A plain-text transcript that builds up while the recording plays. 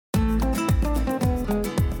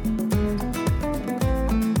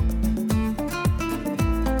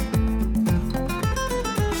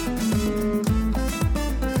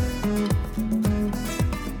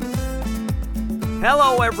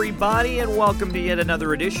Hello, everybody, and welcome to yet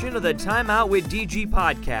another edition of the Time Out with DG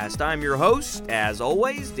podcast. I'm your host, as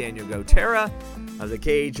always, Daniel Gotera of the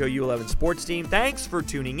KHOU 11 sports team. Thanks for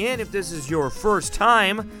tuning in. If this is your first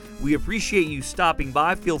time, we appreciate you stopping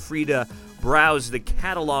by. Feel free to browse the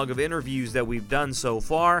catalog of interviews that we've done so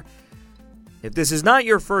far. If this is not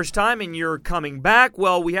your first time and you're coming back,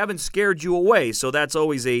 well, we haven't scared you away, so that's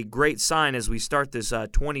always a great sign as we start this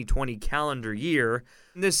 2020 calendar year.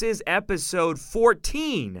 This is episode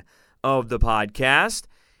 14 of the podcast,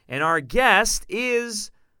 and our guest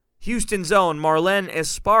is Houston's own Marlen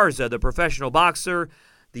Esparza, the professional boxer,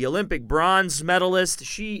 the Olympic bronze medalist.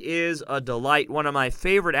 She is a delight, one of my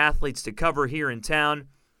favorite athletes to cover here in town.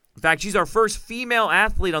 In fact, she's our first female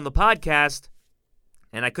athlete on the podcast,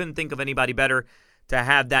 and I couldn't think of anybody better to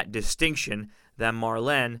have that distinction than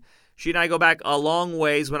Marlen. She and I go back a long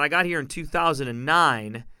ways. When I got here in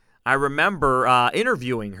 2009, I remember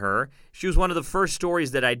interviewing her. She was one of the first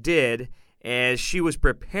stories that I did as she was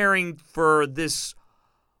preparing for this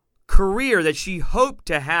career that she hoped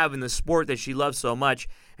to have in the sport that she loves so much.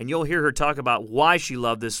 And you'll hear her talk about why she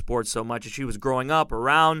loved this sport so much as she was growing up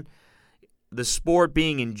around the sport,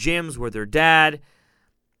 being in gyms with her dad.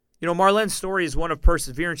 You know, Marlen's story is one of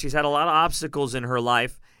perseverance. She's had a lot of obstacles in her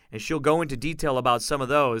life, and she'll go into detail about some of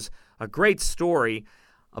those. A great story.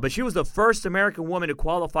 But she was the first American woman to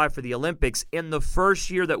qualify for the Olympics in the first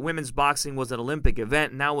year that women's boxing was an Olympic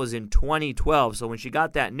event, and that was in 2012. So when she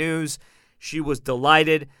got that news, she was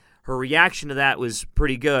delighted. Her reaction to that was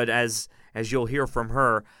pretty good, as you'll hear from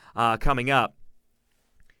her coming up.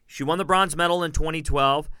 She won the bronze medal in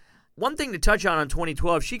 2012. One thing to touch on in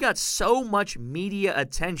 2012, she got so much media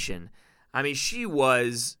attention. I mean, she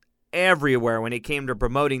was everywhere when it came to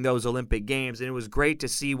promoting those Olympic Games, and it was great to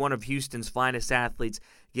see one of Houston's finest athletes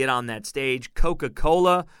get on that stage.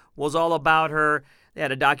 Coca-Cola was all about her. They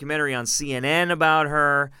had a documentary on CNN about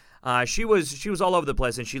her. She was all over the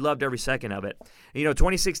place, and she loved every second of it. You know,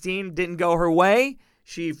 2016 didn't go her way.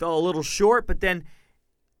 She fell a little short, but then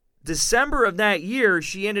December of that year,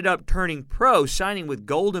 she ended up turning pro, signing with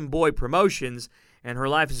Golden Boy Promotions, and her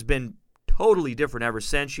life has been totally different ever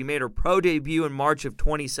since. She made her pro debut in March of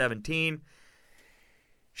 2017.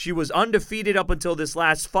 She was undefeated up until this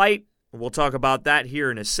last fight. We'll talk about that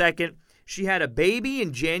here in a second. She had a baby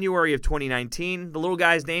in January of 2019. The little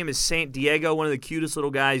guy's name is Saint Diego, one of the cutest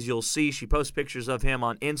little guys you'll see. She posts pictures of him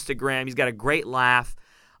on Instagram. He's got a great laugh,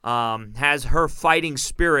 has her fighting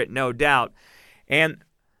spirit, no doubt. And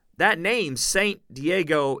that name, Saint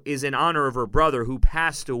Diego, is in honor of her brother who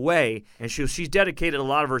passed away, and she's dedicated a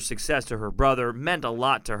lot of her success to her brother. Meant a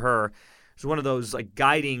lot to her. It's one of those like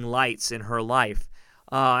guiding lights in her life.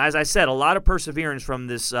 As I said, a lot of perseverance from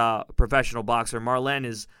this professional boxer. Marlen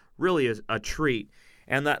is really a treat.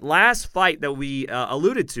 And that last fight that we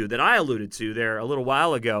alluded to there a little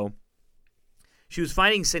while ago, she was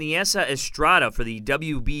fighting Seniesa Estrada for the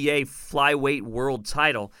WBA flyweight world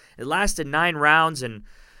title. It lasted 9 rounds, and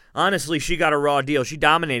honestly, she got a raw deal. She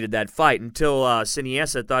dominated that fight until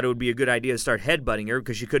Seniesa thought it would be a good idea to start headbutting her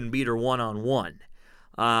because she couldn't beat her one-on-one.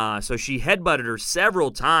 So she headbutted her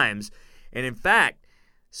several times, and in fact,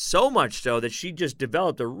 so much so that she just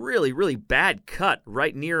developed a really, really bad cut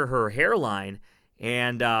right near her hairline,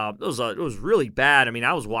 and it was really bad. I mean,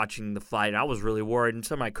 I was watching the fight. I was really worried, and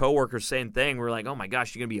some of my coworkers, same thing. We're like, oh my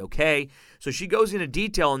gosh, you're going to be okay? So she goes into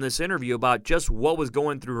detail in this interview about just what was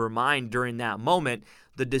going through her mind during that moment.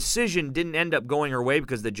 The decision didn't end up going her way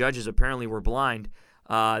because the judges apparently were blind.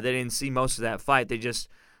 They didn't see most of that fight. They just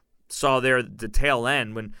saw there the tail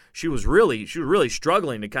end when she was really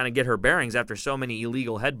struggling to kind of get her bearings after so many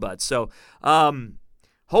illegal headbutts. So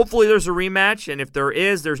hopefully there's a rematch, and if there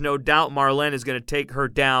is, there's no doubt Marlen is going to take her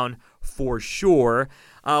down for sure.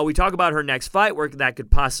 We talk about her next fight, where that could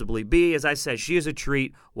possibly be. As I said, she is a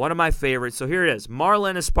treat, one of my favorites. So here it is,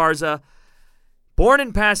 Marlen Esparza, born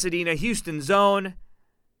in Pasadena, Houston's own.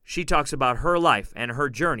 She talks about her life and her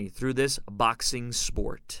journey through this boxing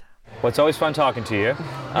sport. Well, it's always fun talking to you.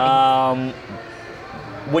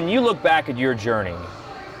 When you look back at your journey,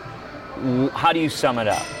 how do you sum it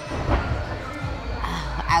up?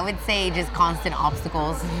 I would say just constant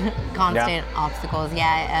obstacles. Obstacles,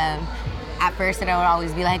 yeah. At first, I would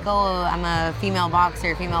always be like, oh, I'm a female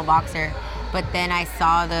boxer. But then I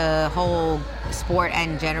saw the whole sport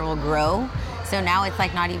in general grow. So now it's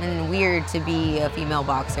like not even weird to be a female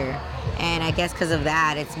boxer. And I guess because of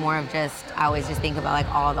that, it's more of just, I always just think about like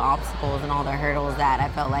all the obstacles and all the hurdles that I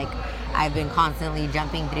felt like I've been constantly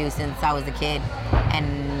jumping through since I was a kid.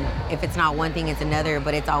 And if it's not one thing, it's another,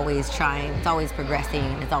 but it's always trying, it's always progressing,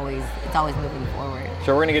 and it's always moving forward.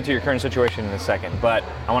 So we're gonna get to your current situation in a second, but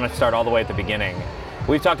I wanna start all the way at the beginning.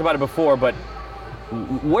 We've talked about it before, but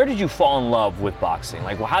where did you fall in love with boxing?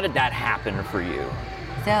 Like, well, how did that happen for you?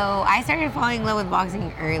 So I started falling in love with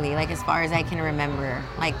boxing early, like as far as I can remember,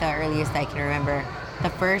 like the earliest I can remember.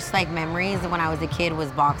 The first like memories when I was a kid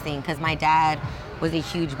was boxing, because my dad was a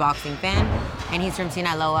huge boxing fan, and he's from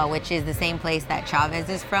Sinaloa, which is the same place that Chavez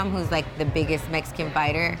is from, who's like the biggest Mexican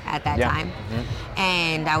fighter at that time. Mm-hmm.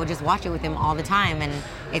 And I would just watch it with him all the time, and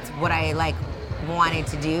it's what I like wanted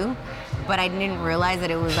to do, but I didn't realize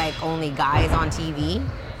that it was like only guys on TV.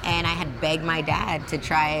 And I had begged my dad to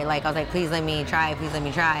try, like I was like, please let me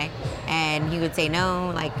try, and he would say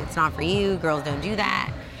no, like it's not for you, girls don't do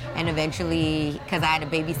that. And eventually, because I had to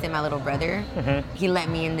babysit my little brother, mm-hmm. he let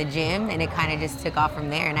me in the gym, and it kind of just took off from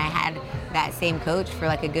there. And I had that same coach for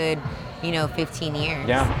like a good, 15 years.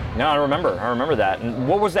 Yeah, no, I remember that. And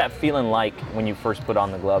what was that feeling like when you first put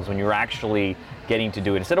on the gloves, when you were actually getting to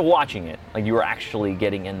do it, instead of watching it, like you were actually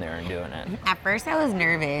getting in there and doing it? At first I was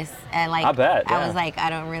nervous, and like I bet, yeah. I was like,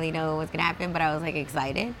 I don't really know what's gonna happen, but I was like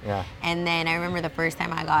excited. Yeah. And then I remember the first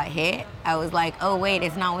time I got hit, I was like, oh wait,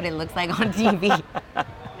 it's not what it looks like on TV.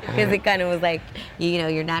 Because it kind of was like,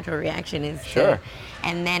 your natural reaction is sure.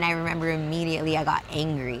 And then I remember immediately I got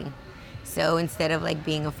angry. So instead of like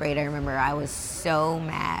being afraid, I remember I was so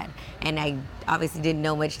mad, and I obviously didn't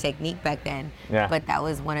know much technique back then. Yeah. But that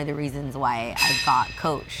was one of the reasons why I got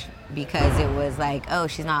coached, because it was like, oh,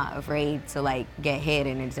 she's not afraid to like get hit,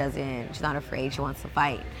 and she's not afraid, she wants to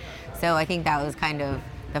fight. So I think that was kind of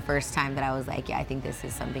the first time that I was like, yeah, I think this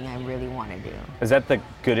is something I really want to do. Is that the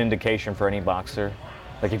good indication for any boxer?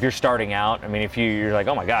 Like if you're starting out, I mean, if you're like,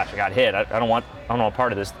 oh my gosh, I got hit, I don't want a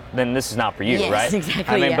part of this, then this is not for you, yes, right? Exactly.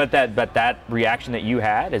 I mean, yeah. but that reaction that you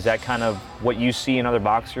had, is that kind of what you see in other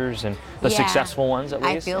boxers and the successful ones at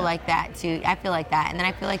least? I feel like that too. I feel like that, and then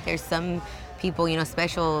I feel like there's some people,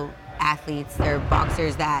 special athletes, they're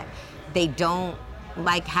boxers that they don't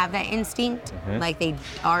like have that instinct, mm-hmm. like they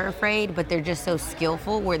are afraid, but they're just so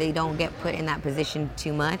skillful where they don't get put in that position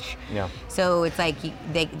too much. Yeah. So it's like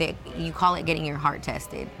you call it getting your heart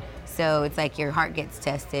tested. So it's like your heart gets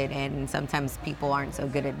tested, and sometimes people aren't so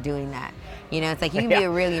good at doing that. It's like you can be a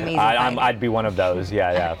really amazing fighter. I'd be one of those.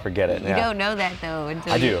 Yeah, forget it. You don't know that though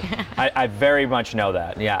until I do. I very much know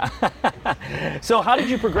that. Yeah. So how did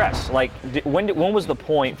you progress? Like, when was the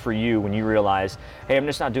point for you when you realized, hey, I'm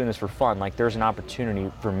just not doing this for fun. Like, there's an opportunity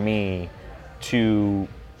for me to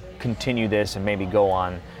continue this and maybe go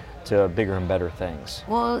on to bigger and better things?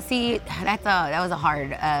 Well, see, that was a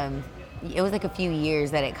hard. It was like a few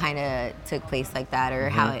years that it kind of took place like that, or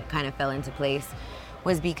mm-hmm. how it kind of fell into place,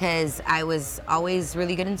 was because I was always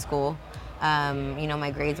really good in school.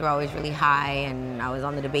 My grades were always really high, and I was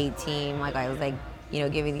on the debate team. Like I was like,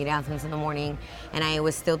 giving the announcements in the morning, and I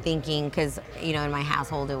was still thinking, because in my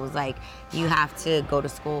household it was like, you have to go to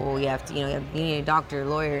school, you have to, you need a doctor,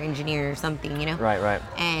 lawyer, engineer, or something, Right.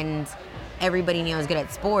 And everybody knew I was good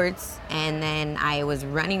at sports, and then I was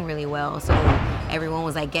running really well, so everyone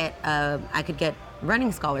was like, I could get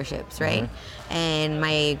running scholarships, right? Mm-hmm. And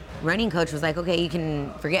my running coach was like, okay, you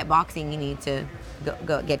can forget boxing, you need to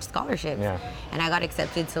go get scholarships. Yeah. And I got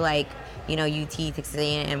accepted to like, UT, Texas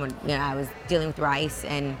A&M, and when I was dealing with Rice,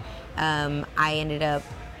 and I ended up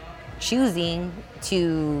choosing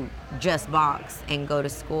to just box and go to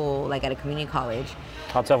school like at a community college.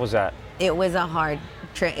 How tough was that? It was a hard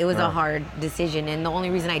a hard decision, and the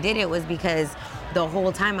only reason I did it was because the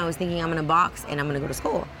whole time I was thinking I'm gonna box and I'm gonna go to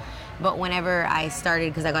school. But whenever I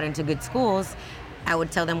started, because I got into good schools, I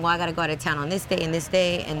would tell them, well, I gotta go out of town on this day and this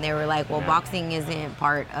day, and they were like, well, boxing isn't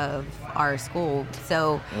part of our school,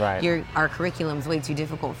 so our curriculum's way too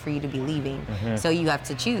difficult for you to be leaving, mm-hmm. so you have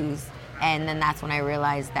to choose. And then that's when I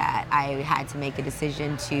realized that I had to make a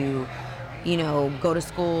decision to, go to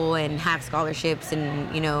school and have scholarships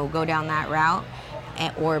and, go down that route,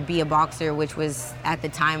 or be a boxer, which was at the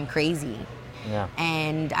time crazy. Yeah.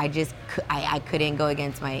 And I couldn't go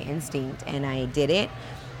against my instinct, and I did it.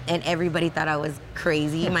 And everybody thought I was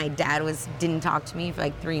crazy. My dad didn't talk to me for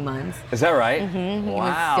like 3 months. Is that right? Mm-hmm. He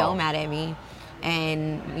was so mad at me.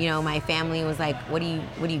 And my family was like, what are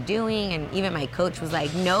you doing? And even my coach was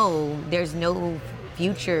like, no, there's no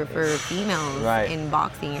future for females in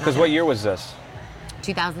boxing. Because what year was this?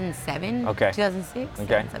 2007. Okay. 2006.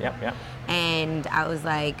 Okay. Yep. And I was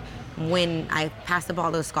like, when I passed up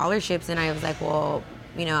all those scholarships, and I was like, well,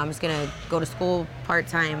 I'm just gonna go to school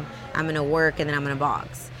part-time, I'm gonna work, and then I'm gonna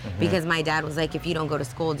box. Mm-hmm. Because my dad was like, if you don't go to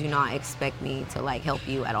school, do not expect me to like help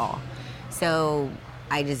you at all. So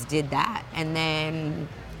I just did that. And then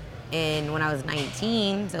when I was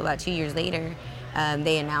 19, so about 2 years later,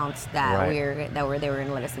 they announced that they were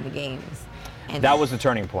gonna let us in the games. And that was the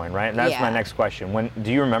turning point, right? And that's my next question.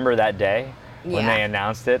 Do you remember that day? when they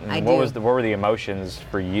announced it? And I what do. were the emotions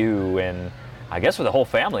for you and I guess for the whole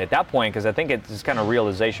family at that point? Because I think it's kind of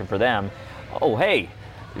realization for them. Oh, hey,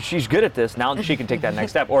 she's good at this. Now she can take that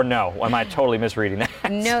next step. Or no, am I totally misreading that?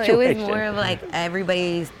 No, situation? it was more of like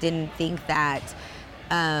everybody didn't think that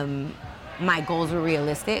my goals were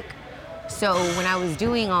realistic. So when I was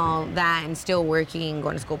doing all that and still working,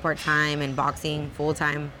 going to school part-time and boxing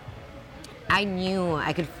full-time, I knew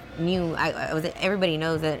everybody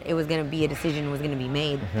knows that it was going to be a decision was going to be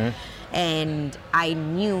made. And I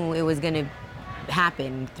knew it was going to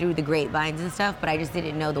happen through the grapevines and stuff, but I just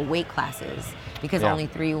didn't know the weight classes because only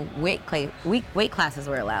 3 weight classes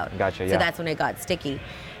were allowed. Gotcha, So that's when it got sticky.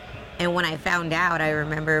 And when I found out, I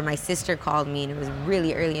remember my sister called me and it was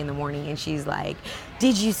really early in the morning and she's like,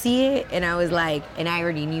 "Did you see it?" And I was like, and I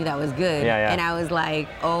already knew that was good. And I was like,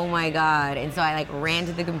 "Oh my God." And so I like ran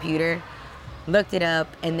to the computer, looked it up,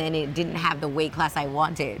 and then it didn't have the weight class I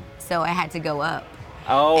wanted. So I had to go up.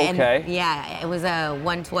 Oh, okay. And yeah, it was a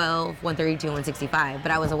 112, 132, 165,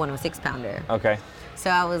 but I was a 106 pounder. Okay. So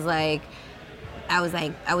I was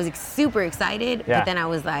super excited, but then I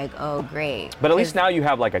was like, oh, great. But at least now you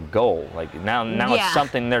have like a goal. Like now it's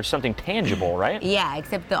something, there's something tangible, right? Yeah,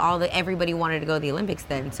 except everybody wanted to go to the Olympics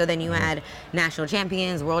then. So then you had national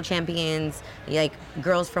champions, world champions, like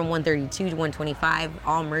girls from 132 to 125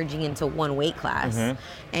 all merging into one weight class.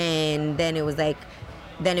 And then it was like,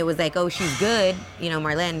 oh, she's good,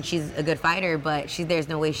 Marlene, she's a good fighter, but there's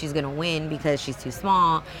no way she's gonna win because she's too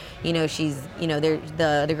small. The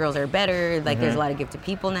other girls are better. Like there's a lot of gifted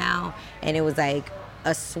people now, and it was like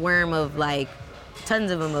a swarm of like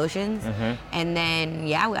tons of emotions. And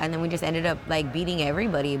then we just ended up like beating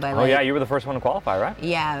everybody by like. Oh yeah, you were the first one to qualify, right?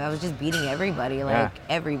 Yeah, I was just beating everybody,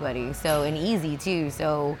 everybody. So and easy too.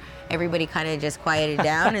 So. Everybody kind of just quieted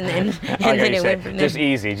down, and then then it went from there. Just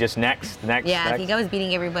easy, just next. Yeah, next. I think I was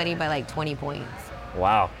beating everybody by like 20 points.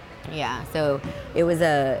 Wow. Yeah, so it was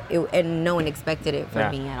and no one expected it from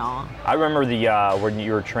me at all. I remember when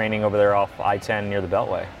you were training over there off I-10 near the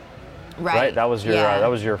Beltway. Right. That was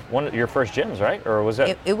your one of your first gyms, right? Or was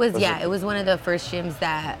it? It was one of the first gyms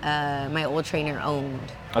that my old trainer owned.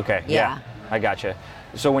 Okay. Yeah. I gotcha.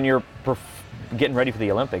 So when you're getting ready for the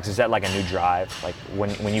Olympics, is that like a new drive? Like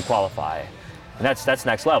when you qualify, and that's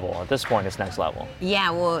next level. At this point, it's next level. Yeah.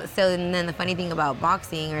 Well, so and then the funny thing about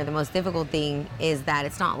boxing, or the most difficult thing, is that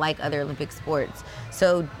it's not like other Olympic sports.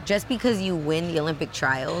 So just because you win the Olympic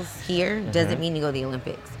trials here doesn't mean you go to the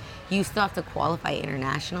Olympics. You still have to qualify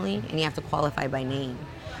internationally, and you have to qualify by name.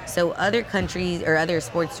 So other countries or other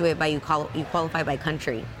sports do it by you qualify by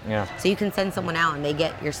country. Yeah. So you can send someone out and they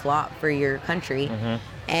get your slot for your country,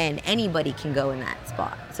 and anybody can go in that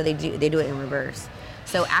spot. So they do it in reverse.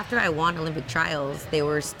 So after I won Olympic trials, they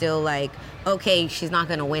were still like, okay, she's not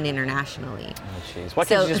going to win internationally. Oh, jeez. Why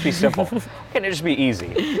can't it just be simple? Why can't it just be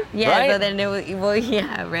easy? Yeah, right? so then it was,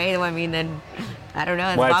 right? I mean, then, I don't know.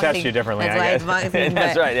 It's well, boxing. I test you differently, That's I why guess. it's boxing.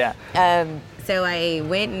 That's right, yeah. So I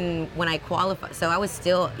went, and when I qualified, so I was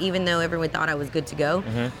still, even though everyone thought I was good to go,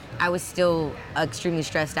 I was still extremely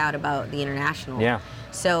stressed out about the international. Yeah.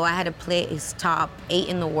 So I had to place top 8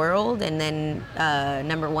 in the world, and then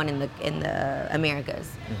number 1 in the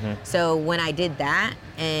Americas. So when I did that,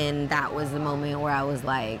 and that was the moment where I was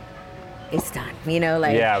like, it's done,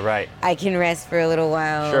 yeah, right. I can rest for a little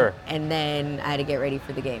while. Sure. And then I had to get ready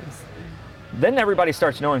for the games. Then everybody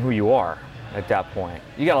starts knowing who you are at that point.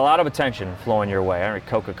 You got a lot of attention flowing your way. I mean,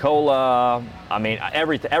 Coca-Cola, I mean,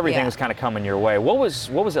 everything was kind of coming your way. What was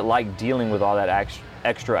it like dealing with all that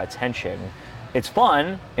extra attention? It's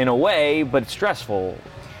fun in a way, but it's stressful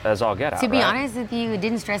as all get out. To be honest with you, it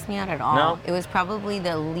didn't stress me out at all. No? It was probably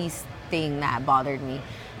the least thing that bothered me,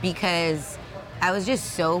 because I was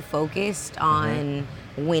just so focused on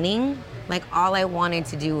winning. Like all I wanted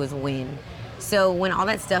to do was win. So when all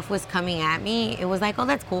that stuff was coming at me, it was like, oh,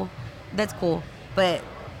 that's cool.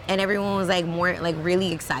 And everyone was like more like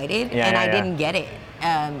really excited, and I didn't get it.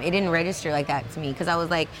 It didn't register like that to me, because I was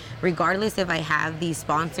like, regardless if I have these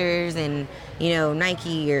sponsors and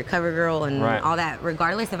Nike or CoverGirl and all that,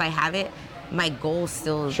 regardless if I have it, my goal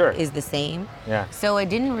still is the same. Yeah. So it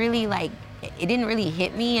didn't really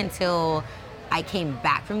hit me until I came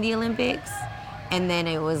back from the Olympics. And then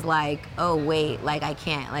it was like, oh wait, like I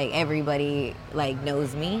can't, like everybody like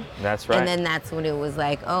knows me. That's right. And then that's when it was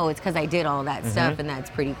like, oh, it's because I did all that stuff, and that's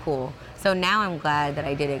pretty cool. So now I'm glad that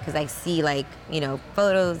I did it, because I see like,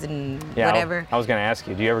 photos and whatever. I was going to ask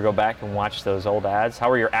you, do you ever go back and watch those old ads?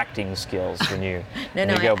 How are your acting skills when you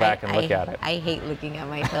go back and look at it? I hate looking at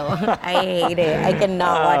myself. I hate it. I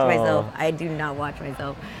cannot watch myself. I do not watch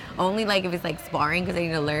myself. Only like if it's like sparring, because I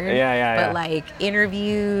need to learn. Yeah. But like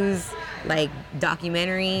interviews, like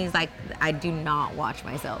documentaries. Like I do not watch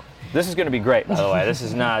myself. This is going to be great, by the way. This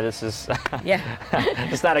is Yeah.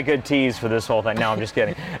 it's not a good tease for this whole thing. No, I'm just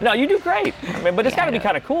kidding. No, you do great. I mean, but it's got to be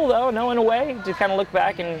kind of cool, though, no, in a way, to kind of look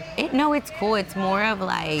back and... No, it's cool. It's more of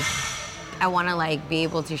like, I want to like be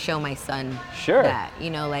able to show my son Sure. that, you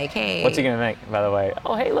know, like, hey. What's he going to think, by the way?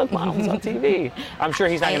 Oh, hey, look, Mom's on TV. I'm sure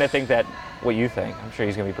he's not going to think that what you think. I'm sure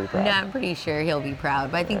he's going to be pretty proud. No, I'm pretty sure he'll be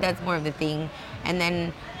proud. But I think that's more of the thing. And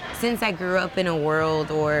then since I grew up in a world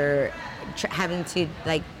or having to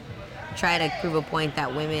like try to prove a point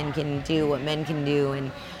that women can do what men can do,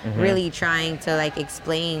 and really trying to like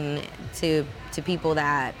explain to people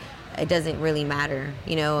that it doesn't really matter,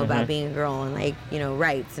 you know, about being a girl and like, you know,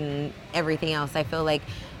 rights and everything else. I feel like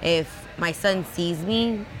if my son sees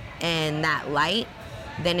me in that light,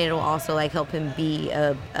 then it'll also like help him be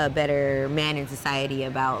a better man in society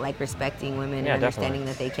about like respecting women and understanding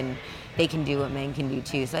that they can do what men can do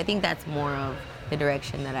too. So I think that's more of the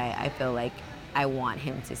direction that I feel like I want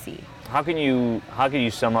him to see. How can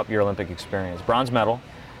you sum up your Olympic experience? Bronze medal,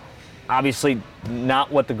 obviously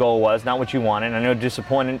not what the goal was, not what you wanted. I know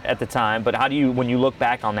disappointed at the time, but how do you, when you look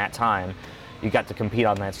back on that time, you got to compete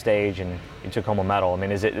on that stage and you took home a medal. I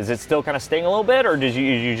mean, is it still kind of sting a little bit, or did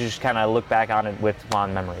you just kind of look back on it with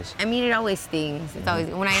fond memories? I mean, it always stings. It's always,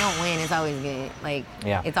 when I don't win, it's always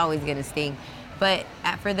it's always gonna sting. But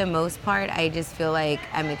for the most part, I just feel like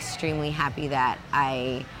I'm extremely happy that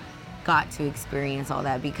I got to experience all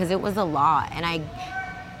that, because it was a lot. And I,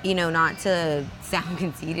 you know, not to sound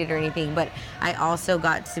conceited or anything, but I also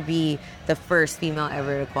got to be the first female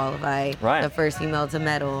ever to qualify, the first female to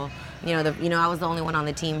medal. You know, I was the only one on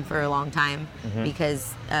the team for a long time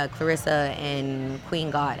because Clarissa and Queen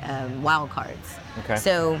got wild cards. Okay.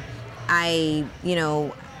 So I, you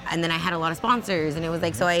know, and then I had a lot of sponsors, and it was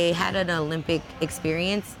like, so I had an Olympic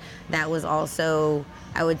experience that was also,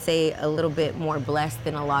 I would say, a little bit more blessed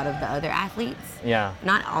than a lot of the other athletes. Yeah.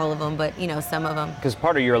 Not all of them, but, you know, some of them. Because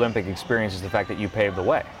part of your Olympic experience is the fact that you paved the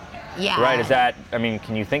way. Yeah. Right? Is that, I mean,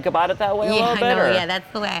 can you think about it that way a little bit? Yeah,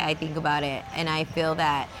 that's the way I think about it. And I feel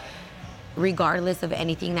that regardless of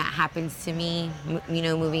anything that happens to me, you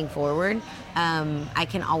know, moving forward, I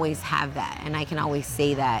can always have that, and I can always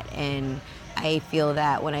say that. And I feel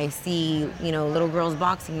that when I see, you know, little girls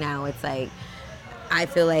boxing now, it's like, I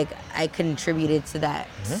feel like I contributed to that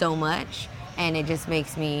so much, and it just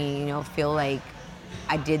makes me, you know, feel like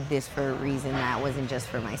I did this for a reason that wasn't just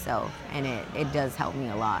for myself, and it does help me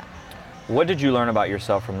a lot. What did you learn about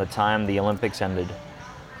yourself from the time the Olympics ended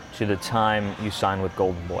to the time you signed with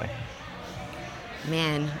Golden Boy?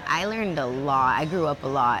 Man, I learned a lot. I grew up a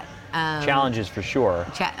lot. Challenges for sure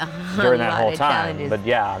during that whole time. But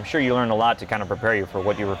yeah, I'm sure you learned a lot to kind of prepare you for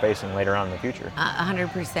what you were facing later on in the future.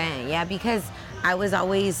 100%, yeah, because I was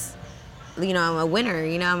always, you know, I'm a winner,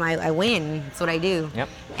 you know, I win, that's what I do. Yep.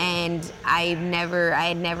 And I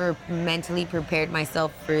had never mentally prepared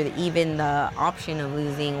myself for even the option of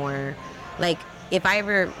losing, or like, it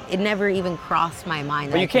never even crossed my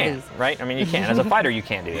mind. But you can, right? I mean, you can. As a fighter, you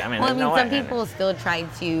can do that. I mean, some people still try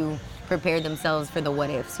to prepare themselves for the what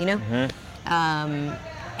ifs, you know?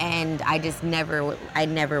 And I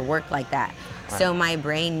never worked like that. Right. So my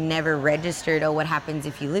brain never registered, what happens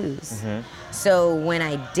if you lose? So when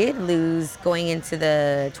I did lose going into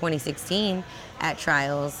the 2016 at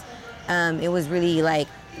trials, it was really like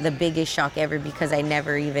the biggest shock ever, because it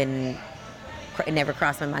never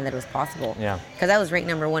crossed my mind that it was possible. Yeah. Because I was ranked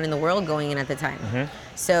 #1 in the world going in at the time.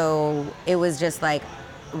 So it was just like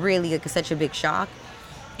really like such a big shock.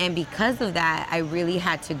 And because of that, I really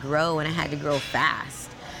had to grow, and I had to grow fast,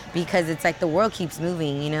 because it's like the world keeps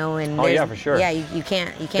moving, you know. And yeah, for sure. Yeah, you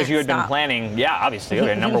can't. Because you had been planning. Yeah, obviously, you're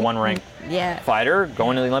a #1 ranked fighter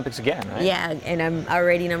going to the Olympics again, right? Yeah, and I'm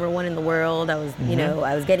already #1 in the world. I was, you know,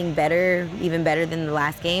 I was getting better, even better than the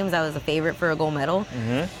last games. I was a favorite for a gold medal.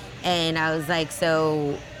 And I was like,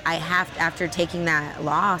 so I after taking that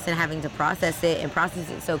loss and having to process it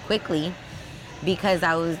so quickly, because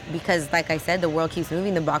like I said, the world keeps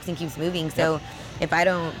moving, the boxing keeps moving. So if I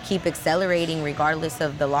don't keep accelerating regardless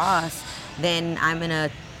of the loss, then I'm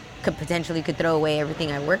potentially could throw away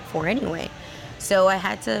everything I worked for anyway. So I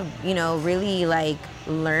had to, you know, really like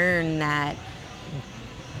learn that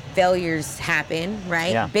failures happen,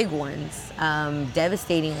 right? Yeah. Big ones,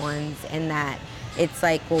 devastating ones, and that it's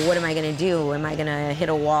like, well, what am I going to do? Am I going to hit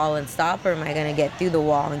a wall and stop, or am I going to get through the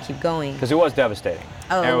wall and keep going? Because it was devastating.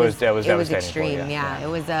 Oh, it was devastating. It was extreme. Yeah. It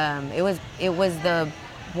was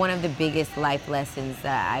one of the biggest life lessons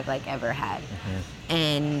that I've like ever had,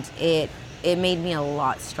 and it made me a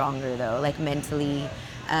lot stronger though. Like mentally,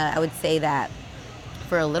 I would say that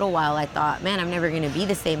for a little while I thought, man, I'm never going to be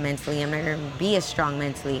the same mentally. I'm never going to be as strong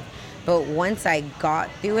mentally. But once I got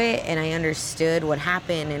through it and I understood what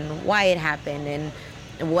happened and why it happened and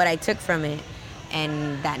what I took from it,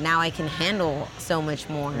 and that now I can handle so much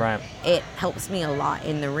more, it helps me a lot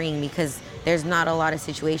in the ring, because there's not a lot of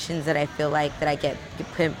situations that I feel like that I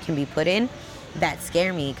can be put in that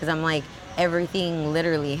scare me, because I'm like, everything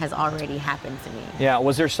literally has already happened to me. Yeah,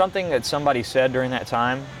 was there something that somebody said during that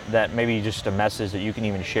time that maybe just a message that you can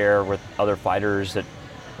even share with other fighters that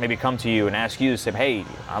maybe come to you and ask you to say, hey,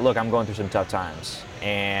 look, I'm going through some tough times?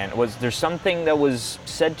 And was there something that was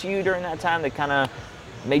said to you during that time that kind of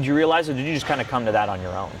made you realize it, or did you just kind of come to that on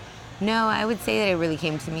your own? No, I would say that it really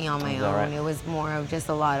came to me on my own. Right? It was more of just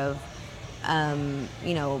a lot of,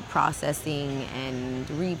 processing and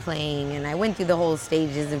replaying, and I went through the whole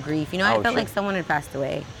stages of grief. I felt like someone had passed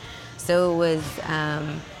away, so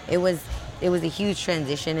it was a huge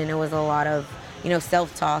transition, and it was a lot of,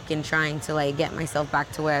 self-talk and trying to like get myself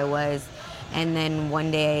back to where I was. And then one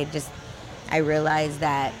day I realized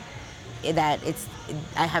that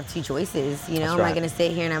I have two choices. Am I going to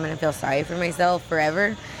sit here and I'm going to feel sorry for myself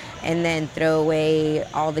forever and then throw away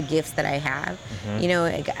all the gifts that I have?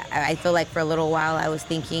 I feel like for a little while I was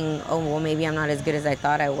thinking, oh, well, maybe I'm not as good as I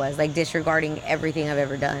thought I was, like disregarding everything I've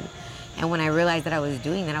ever done. And when I realized that I was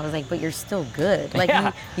doing that, I was like, but you're still good.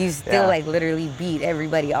 Like, you still like literally beat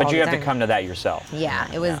everybody all the time. But you have to come to that yourself.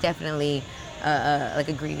 Yeah, it was definitely like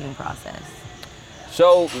a grieving process.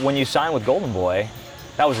 So when you signed with Golden Boy,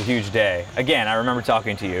 that was a huge day. Again, I remember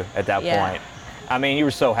talking to you at that point. I mean, you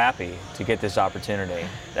were so happy to get this opportunity.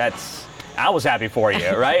 I was happy for you,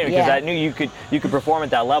 right? Because I knew you could perform at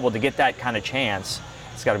that level. To get that kind of chance,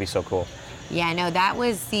 it's got to be so cool. Yeah, no, that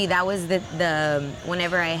was the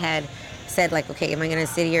whenever I had said, like, okay, am I going to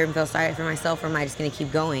sit here and feel sorry for myself, or am I just going to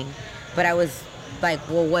keep going? But I was like,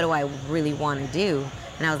 well, what do I really want to do?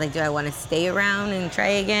 And I was like, do I want to stay around and try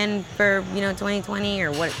again for, 2020,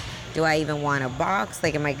 or what? Do I even want to box?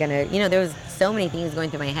 Like, am I going to, there was so many things going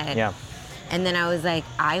through my head. Yeah. And then I was like,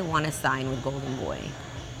 I want to sign with Golden Boy.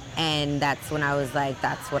 And that's when I was like,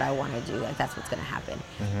 that's what I want to do. Like, that's what's going to happen.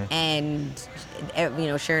 Mm-hmm.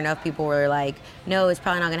 And, sure enough, people were like, no, it's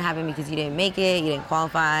probably not going to happen because you didn't make it, you didn't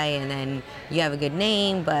qualify, and then you have a good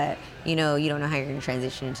name, but, you don't know how you're going to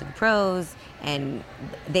transition into the pros, and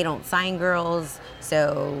they don't sign girls,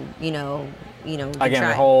 so, Again,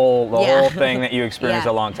 the whole thing that you experienced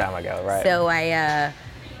a long time ago, right? So I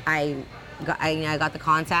got the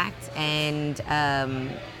contact, and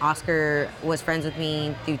Oscar was friends with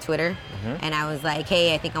me through Twitter, and I was like,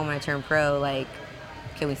 hey, I think I want to turn pro, like,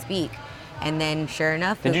 can we speak? And then sure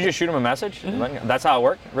enough... Did you just shoot him a message? Mm-hmm. That's how it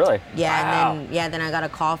worked? Really? Yeah, wow. And then I got a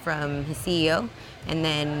call from his CEO, and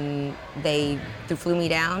then they flew me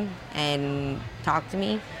down and talked to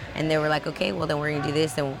me, and they were like, okay, well, then we're going to do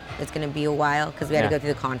this, and it's going to be a while, because we had to go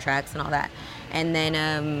through the contracts and all that. And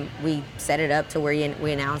then we set it up to where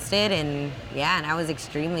we announced it, and I was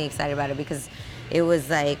extremely excited about it, because it was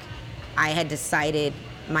like I had decided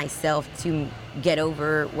myself to get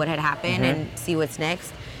over what had happened and see what's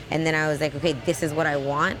next. And then I was like, okay, this is what I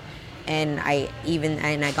want, and I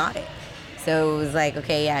got it. So it was like,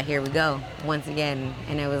 okay, here we go once again,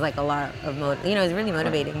 and it was like a lot of it was really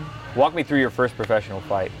motivating. Walk me through your first professional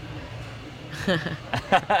fight.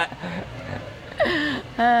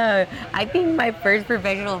 I think my first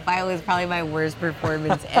professional fight was probably my worst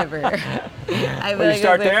performance ever. You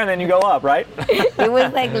start there and then you go up, right? It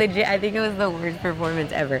was like legit. I think it was the worst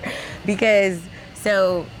performance ever, because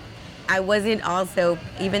I wasn't also,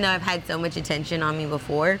 even though I've had so much attention on me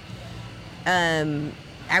before,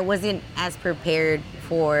 I wasn't as prepared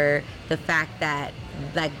for the fact that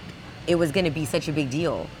like it was going to be such a big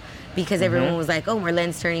deal. Because everyone was like, oh,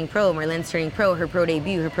 Marlen's turning pro, her pro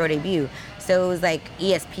debut. So it was like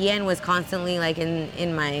ESPN was constantly like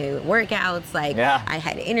in my workouts. Like I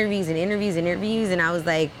had interviews, and I was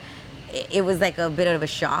like, it was like a bit of a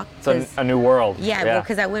shock. It's a new world. Yeah,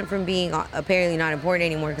 because I went from being apparently not important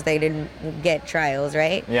anymore because I didn't get trials,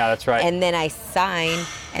 right? Yeah, that's right. And then I signed,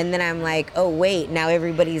 and then I'm like, oh wait, now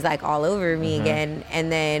everybody's like all over me again. And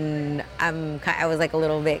then I was like a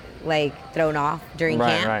little bit like thrown off during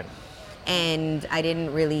camp. Right. And I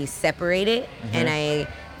didn't really separate it, and I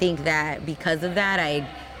think that because of that, I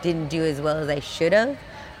didn't do as well as I should have.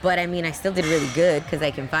 But I mean, I still did really good because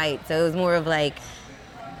I can fight. So it was more of like,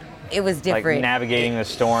 it was different. Like navigating the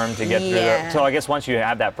storm to get through. So I guess once you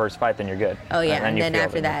have that first fight, then you're good. Oh yeah, and then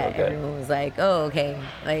after that, everyone was like, oh okay,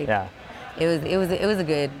 like it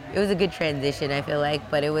was a good transition. I feel like,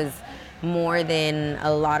 but it was more than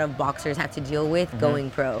a lot of boxers have to deal with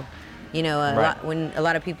going pro. A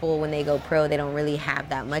lot of people, when they go pro, they don't really have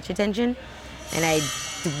that much attention, and I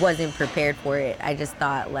wasn't prepared for it. I just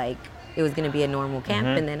thought like it was going to be a normal camp,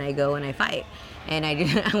 and then I go and I fight. And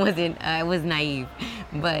I was naive,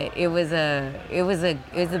 but it was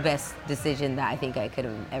the best decision that I think I could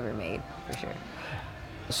have ever made, for sure.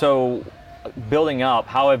 So, building up,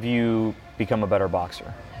 how have you become a better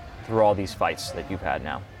boxer through all these fights that you've had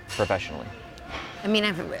now, professionally? I mean,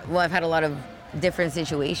 I've had a lot of different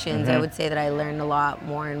situations. I would say that I learned a lot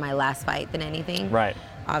more in my last fight than anything. Right.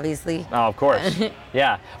 Obviously. Oh, of course.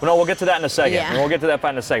 Yeah. Well, no, we'll get to that in a second. Yeah. We'll get to that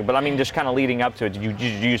fight in a second. But I mean, just kind of leading up to it, did you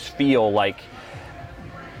just feel like,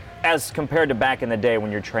 as compared to back in the day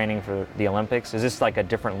when you're training for the Olympics, is this like a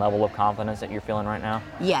different level of confidence that you're feeling right now?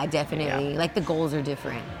 Yeah, definitely. Yeah. Like the goals are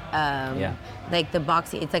different. Like the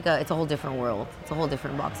boxing, it's a whole different world. It's a whole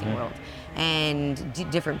different boxing world, and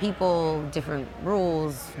different people, different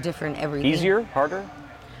rules, different everything. Easier, harder?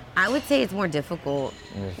 I would say it's more difficult.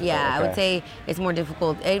 Yeah, I would say it's more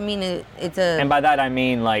difficult. I mean, it's a. And by that I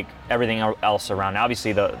mean like everything else around.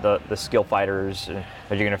 Obviously, the skill fighters that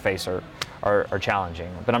you're going to face are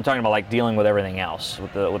challenging. But I'm talking about like dealing with everything else,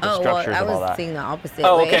 with the structures well, of all that. I was seeing the opposite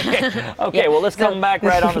Oh, way. okay. Okay, well, let's come back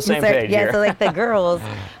right on the same page here. So like the girls,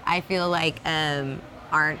 I feel like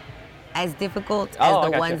aren't as difficult as I the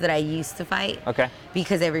gotcha. ones that I used to fight. Okay.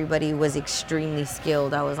 Because everybody was extremely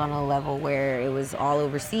skilled. I was on a level where it was all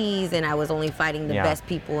overseas, and I was only fighting the best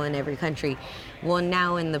people in every country. Well,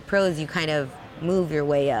 now in the pros, you kind of move your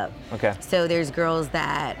way up. Okay. So there's girls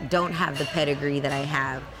that don't have the pedigree that I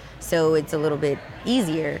have. So it's a little bit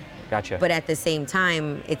easier. Gotcha. But at the same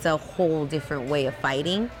time, it's a whole different way of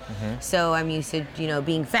fighting. So I'm used to,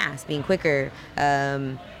 being fast, being quicker,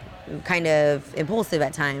 kind of impulsive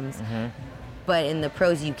at times. But in the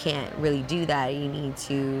pros, you can't really do that. You need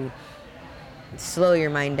to slow your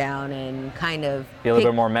mind down and kind of be a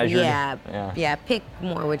little bit more measured. Yeah. Pick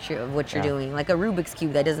more what you're doing, like a Rubik's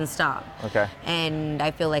cube that doesn't stop. Okay. And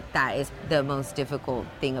I feel like that is the most difficult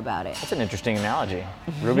thing about it. That's an interesting analogy.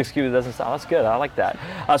 Rubik's Cube doesn't stop. That's good. I like that.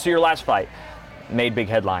 So your last fight made big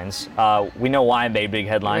headlines. We know why it made big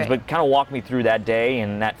headlines, Right. but kind of walk me through that day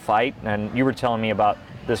and that fight. And you were telling me about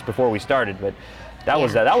this before we started, but that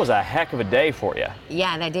was a heck of a day for you.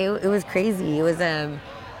 Yeah, that day it was crazy.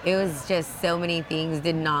 It was just so many things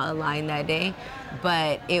did not align that day,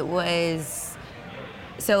 but it was.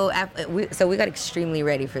 So we got extremely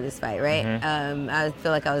ready for this fight, right? I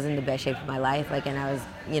feel like I was in the best shape of my life, and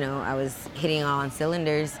I was hitting all on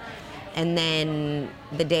cylinders. And then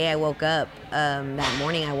the day I woke up, that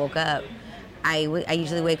morning I woke up, I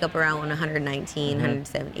usually wake up around 119,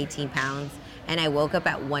 118 pounds, and I woke up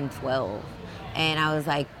at 112. And I was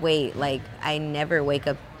like, wait, I never wake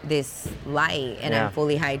up this light, and I'm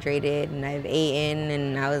fully hydrated, and I've eaten,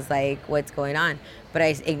 and I was like, what's going on? But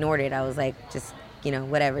I ignored it. I was like, just,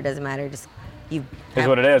 whatever, doesn't matter. Just, It's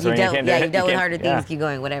what it is. You've dealt with harder Yeah. things, keep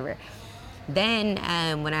going, whatever. Then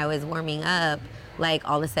when I was warming up,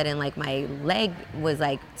 all of a sudden, my leg was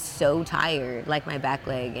so tired, my back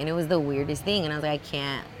leg, and it was the weirdest thing. And I was like, I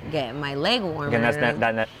can't get my leg warm. Again,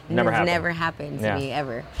 that never happened. Never happened to me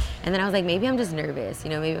ever. And then I was like, maybe I'm just nervous.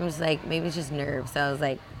 Maybe I'm just maybe it's just nerves. So I was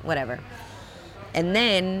like, whatever. And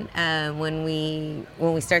then when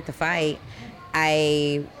we start the fight,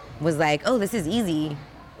 I was like, oh, this is easy.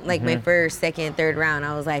 My first, second, third round,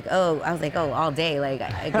 I was like, oh, all day,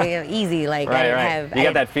 easy. Right. You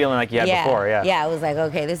got that feeling like you had before, yeah. Yeah, I was like,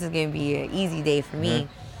 okay, this is gonna be an easy day for me.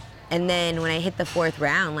 And then when I hit the fourth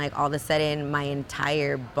round, all of a sudden, my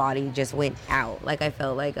entire body just went out. I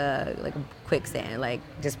felt like a quicksand,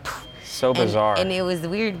 just. So bizarre. And it was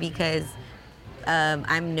weird because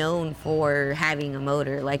I'm known for having a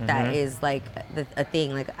motor. That is a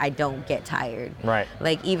thing. I don't get tired. Right.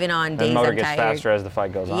 Even on days the motor I'm gets tired. faster as the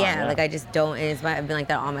fight goes on. Yeah, I just don't. And I've been like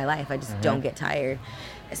that all my life. I just don't get tired.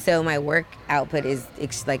 So my work output is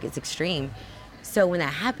it's extreme. So when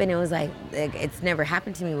that happened, it was like it's never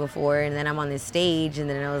happened to me before. And then I'm on this stage, and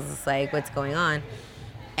then I was just like, what's going on?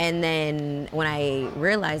 And then when I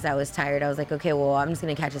realized I was tired, I was like, okay, well, I'm just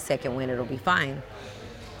gonna catch a second wind. It'll be fine.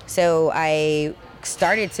 So I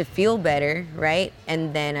started to feel better, right?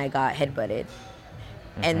 And then I got headbutted.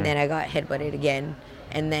 And then I got headbutted again.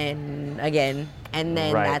 And then again. And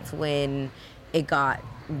then that's when it got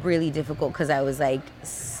really difficult because I was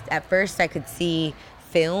at first I could see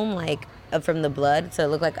film from the blood. So it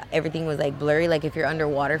looked like everything was blurry, if you're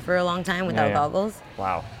underwater for a long time without goggles.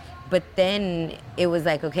 Wow. But then it was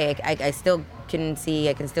okay, I still can see,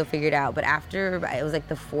 I can still figure it out. But after, it was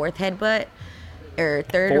the fourth headbutt. Or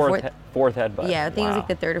fourth headbutt. Yeah, I think it was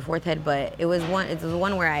the third or fourth headbutt. It was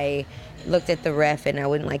one where I looked at the ref and I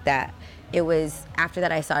wouldn't like that. It was after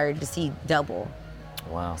that I started to see double.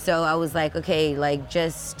 Wow. So I was like, okay,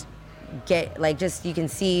 just just you can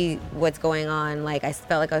see what's going on. Like I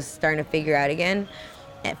felt like I was starting to figure her out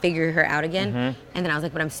again. And then I was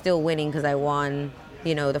like, but I'm still winning because I won,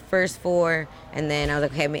 the first 4. And then I was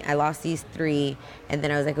like, okay, I lost these 3. And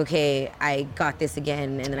then I was like, okay, I got this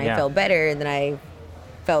again. And then I felt better. And then I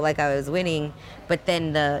felt like I was winning. But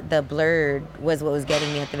then the blurred was what was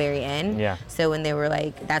getting me at the very end. Yeah. So when they were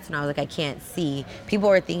like, that's when I was like, I can't see. People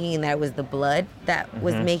were thinking that it was the blood that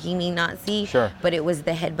was making me not see. Sure. But it was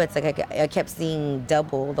the headbutts. Like I kept seeing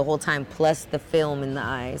double the whole time, plus the film in the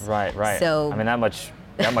eyes. Right. So I mean, that much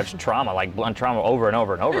trauma, like blunt trauma over and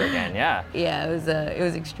over and over again. Yeah. Yeah, it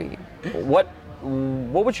was extreme. What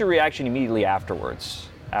was your reaction immediately afterwards,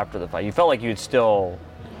 after the fight? You felt like you'd still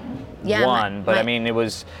won, but I mean, it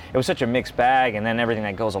was such a mixed bag, and then everything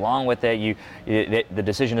that goes along with it. The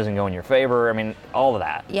decision doesn't go in your favor. I mean, all of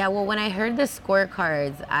that. Yeah. Well, when I heard the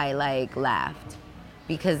scorecards, I laughed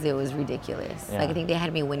because it was ridiculous. Yeah. Like I think they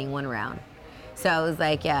had me winning 1 round, so I was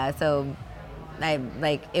like, yeah. So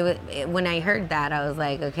when I heard that, I was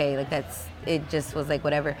like, okay, like it just was like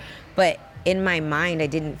whatever. But in my mind, I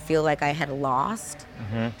didn't feel like I had lost.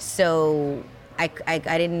 So I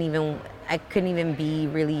couldn't even be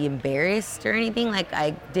really embarrassed or anything. Like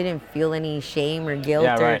I didn't feel any shame or guilt.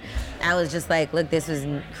 Yeah, right. I was just like, look, this was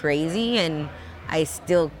crazy, and I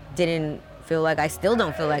still don't feel like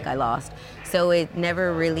I lost. So it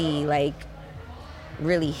never really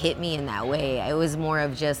hit me in that way. It was more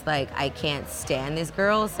of just like, I can't stand this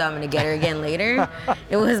girl, so I'm gonna get her again later.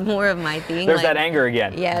 It was more of my thing. There's that anger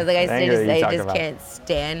again. Yeah, I was like, I just can't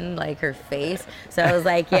stand like her face. So I was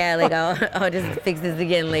like, yeah, like I'll just fix this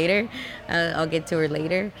again later. I'll get to her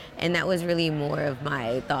later. And that was really more of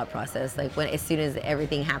my thought process. Like as soon as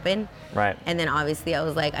everything happened. Right. And then obviously I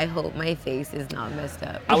was like, I hope my face is not messed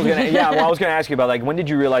up. I was gonna ask you about, like, when did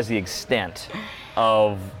you realize the extent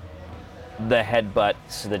of the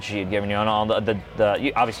headbutts that she had given you, and all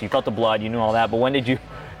obviously you felt the blood, you knew all that, but when did you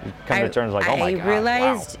come to terms like, oh my God? I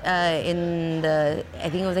realized wow. In I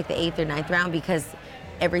think it was like the 8th or 9th round, because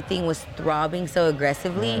everything was throbbing so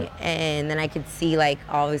aggressively, and then I could see, like,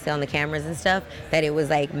 obviously on the cameras and stuff, that it was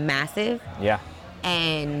like massive. Yeah.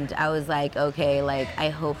 And I was like, okay, like, I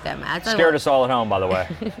hope that scared us all at home, by the way.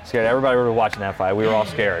 Scared everybody who was watching that fight. We were all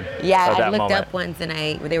scared. Yeah, at that I looked moment. up once, and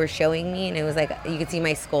they were showing me, and it was like, you could see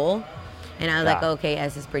my skull. And I was like, okay, yeah,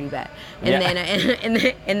 this is pretty bad. And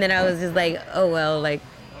then and then I was just like, oh well, like,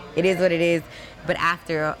 it is what it is. But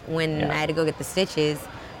after, when I had to go get the stitches,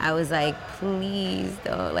 I was like, please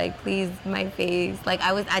don't, like, please, my face. Like,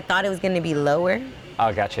 I thought it was gonna be lower.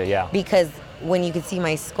 Oh, gotcha, yeah. Because when you could see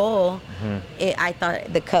my skull, I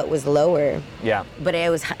thought the cut was lower. Yeah. But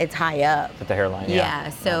it's high up. At the hairline, yeah. Yeah.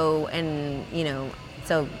 So and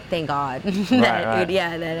so thank God that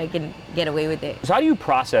that I can get away with it. So how do you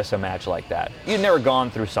process a match like that? You've never gone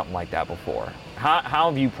through something like that before. How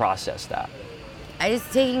have you processed that? I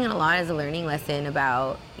just taking it a lot as a learning lesson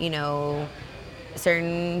about,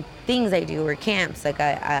 certain things I do, or camps. Like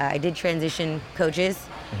I did transition coaches.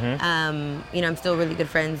 I'm still really good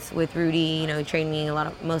friends with Rudy. He trained me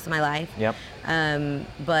most of my life. Yep.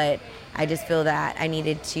 But I just feel that I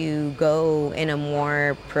needed to go in a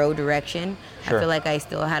more pro direction. Sure. I feel like I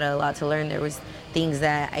still had a lot to learn. There was things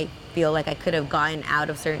that I feel like I could have gotten out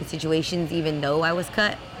of certain situations, even though I was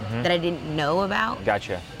cut, that I didn't know about.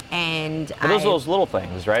 Gotcha. And those are those little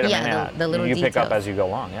things, right? Yeah, the little you details. pick up as you go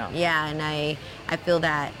along, yeah. Yeah, and I feel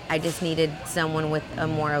that I just needed someone with a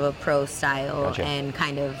more of a pro style. Gotcha. And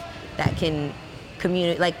kind of that can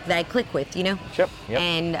communicate, like, that I click with, Yep.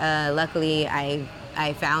 And luckily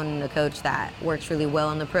I found a coach that works really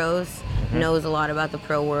well in the pros, knows a lot about the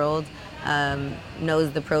pro world,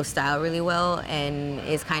 knows the pro style really well, and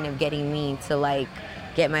is kind of getting me to, like,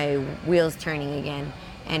 get my wheels turning again.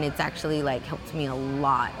 And it's actually, like, helped me a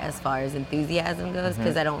lot as far as enthusiasm goes,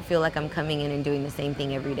 because I don't feel like I'm coming in and doing the same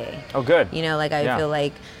thing every day. Oh, good. I feel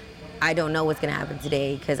like I don't know what's going to happen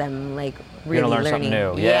today, because I'm, like, really You're gonna learn learning.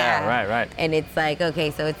 something new. Yeah, right. And it's like,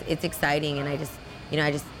 okay, so it's exciting, and I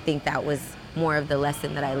just think that was more of the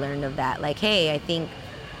lesson that I learned of that. Like, hey, I think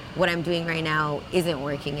what I'm doing right now isn't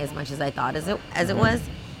working as much as I thought as it was,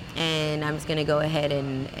 and I'm just going to go ahead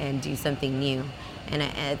and do something new. And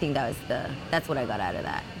I think that's what I got out of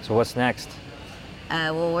that. So what's next?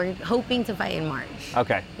 Well, we're hoping to fight in March.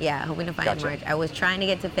 Okay. Yeah, hoping to fight in March. I was trying to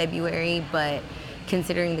get to February, but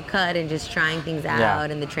considering the cut and just trying things out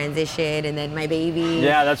and the transition and then my baby.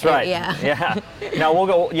 Yeah, that's right. Yeah. Now we'll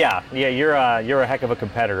go. Yeah. You're a heck of a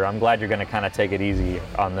competitor. I'm glad you're going to kind of take it easy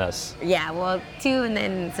on this. Yeah. Well, too, and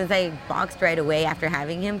then since I boxed right away after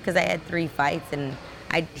having him, because I had 3 fights and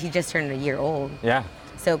he just turned a year old. Yeah.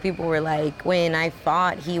 So people were like, when I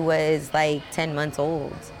fought, he was like 10 months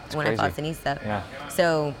old when crazy. I fought Seniesa. Yeah.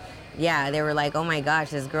 So yeah, they were like, oh my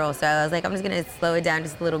gosh, this girl. So I was like, I'm just gonna slow it down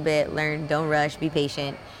just a little bit, learn, don't rush, be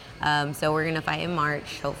patient. So we're gonna fight in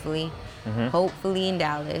March, hopefully. Hopefully in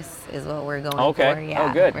Dallas is what we're going Okay. for. Yeah.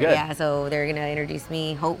 Oh, good. Yeah, so they're gonna introduce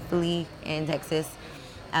me hopefully in Texas.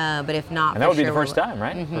 But if not, And that would be sure the first we'll- time,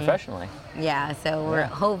 right? Professionally. Yeah, so we're Yeah.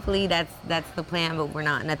 hopefully that's the plan, but we're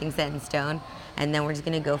nothing set in stone. And then we're just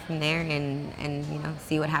gonna go from there and you know,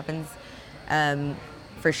 see what happens.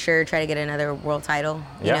 For sure, try to get another world title,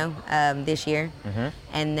 you Yeah. know, this year,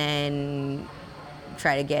 and then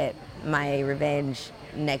try to get my revenge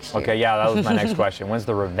next year. Okay, yeah, that was my next question. When's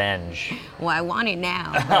the revenge? Well, I want it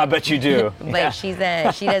now. I bet you do. But she's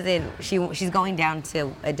going down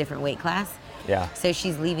to a different weight class. Yeah. So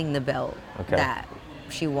she's leaving the belt Okay. that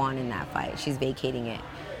she won in that fight. She's vacating it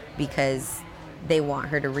because they want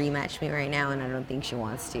her to rematch me right now, and I don't think she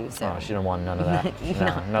wants to. So Oh, she didn't want none of that.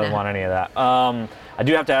 No. Doesn't want any of that. I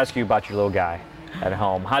do have to ask you about your little guy at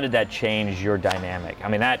home. How did that change your dynamic? I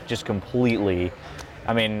mean, that just completely.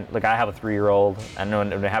 I mean, look, I have a 3-year-old. I know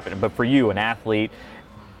it happened, but for you, an athlete,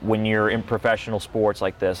 when you're in professional sports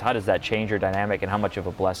like this, how does that change your dynamic, and how much of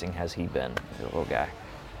a blessing has he been, your little guy?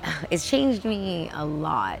 It's changed me a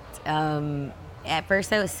lot. At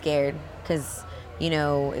first, I was scared because, you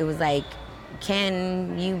know, it was like,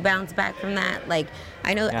 can you bounce back from that? Like,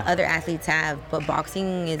 I know Yeah. other athletes have, but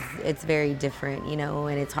boxing it's very different, you know,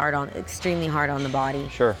 and it's extremely hard on the body.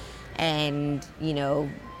 Sure. And, you know,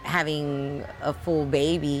 having a full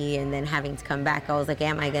baby and then having to come back, I was like,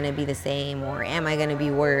 am I going to be the same, or am I going to be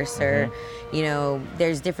worse? Or, you know,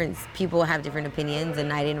 people have different opinions,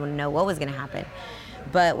 and I didn't know what was going to happen.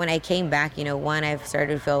 But when I came back, you know, I've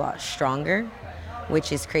started to feel a lot stronger,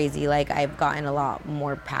 which is crazy. Like, I've gotten a lot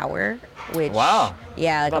more power, which, Wow.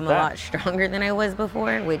 yeah, like How I'm about a that? lot stronger than I was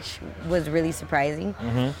before, which was really surprising.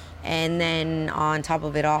 And then on top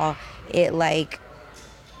of it all, it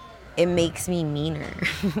makes me meaner.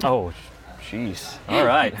 Oh, jeez. All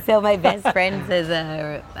right. So my best friend says,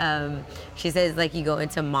 she says, like, you go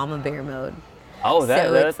into mama bear mode. Oh,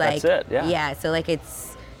 So it's that's like, it. Yeah. Yeah. So like, it's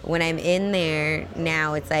when I'm in there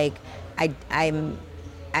now, it's like I'm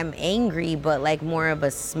angry, but like more of a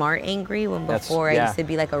smart angry. When before I used to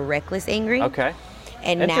be like a reckless angry. Okay.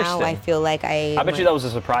 And now I Interesting. feel like I bet you that was a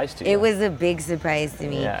surprise to you. It was a big surprise to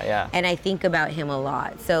me. Yeah, yeah. And I think about him a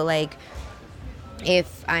lot. So like,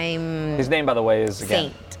 if I'm His name, by the way, is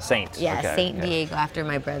again Saint. Yeah, Okay, Saint okay. Diego, after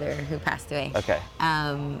my brother who passed away. Okay.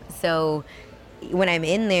 So when I'm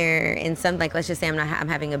in there and let's just say I'm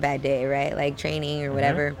having a bad day, right? Like training or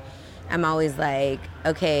whatever. I'm always like,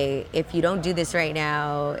 okay, if you don't do this right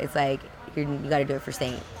now, it's like you got to do it for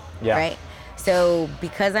Saint. Yeah. Right? So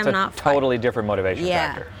because I'm It's a not totally different motivation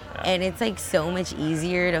factor. Yeah. And it's like so much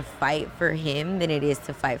easier to fight for him than it is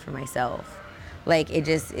to fight for myself. Like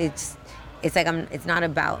it's like it's not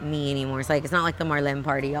about me anymore. It's like, it's not like the Marlene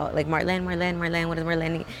party. Like Marlene, what is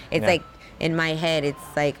Marlene? It's like in my head, it's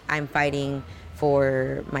like I'm fighting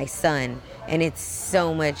for my son, and it's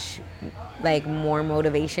so much like more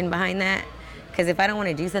motivation behind that. Because if I don't want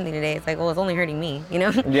to do something today, it's like, well, it's only hurting me, you know?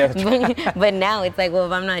 Yeah, that's right. But now it's like, well,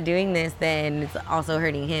 if I'm not doing this, then it's also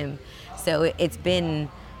hurting him. So it's been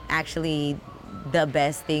actually the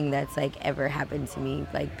best thing that's like ever happened to me,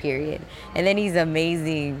 like, period. And then he's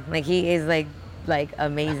amazing. Like, he is like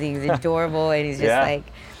amazing. He's adorable, and he's just like,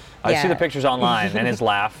 I see the pictures online and his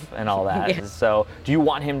laugh and all that. Yeah. So, do you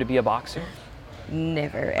want him to be a boxer?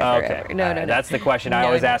 Never, ever, Okay. ever. No. That's the question I No,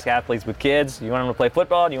 always no. ask athletes with kids. You want them to play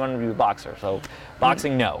football? Do you want them to be a boxer? So,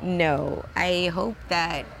 boxing, no. No. I hope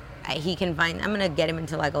that he can find. I'm gonna get him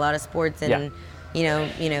into like a lot of sports and, you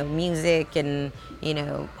know, music, and, you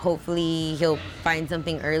know, hopefully he'll find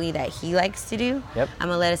something early that he likes to do. Yep. I'm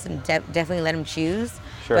gonna definitely let him choose.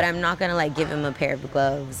 Sure. But I'm not gonna like give him a pair of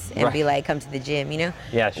gloves and be like, come to the gym, you know?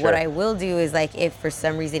 Yeah, sure. What I will do is, like, if for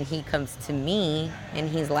some reason he comes to me and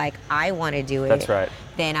he's like, I want to do it. That's right.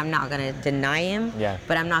 Then I'm not gonna deny him. Yeah.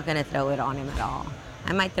 But I'm not gonna throw it on him at all.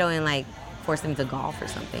 I might throw in like force him to golf or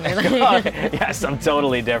something. Yes, I'm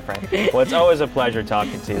totally different. Well, it's always a pleasure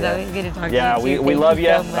talking to you. It's always good to talk to you. Yeah, too. we Thank love you,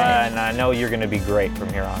 so much. and I know you're going to be great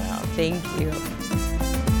from here on out. Thank you.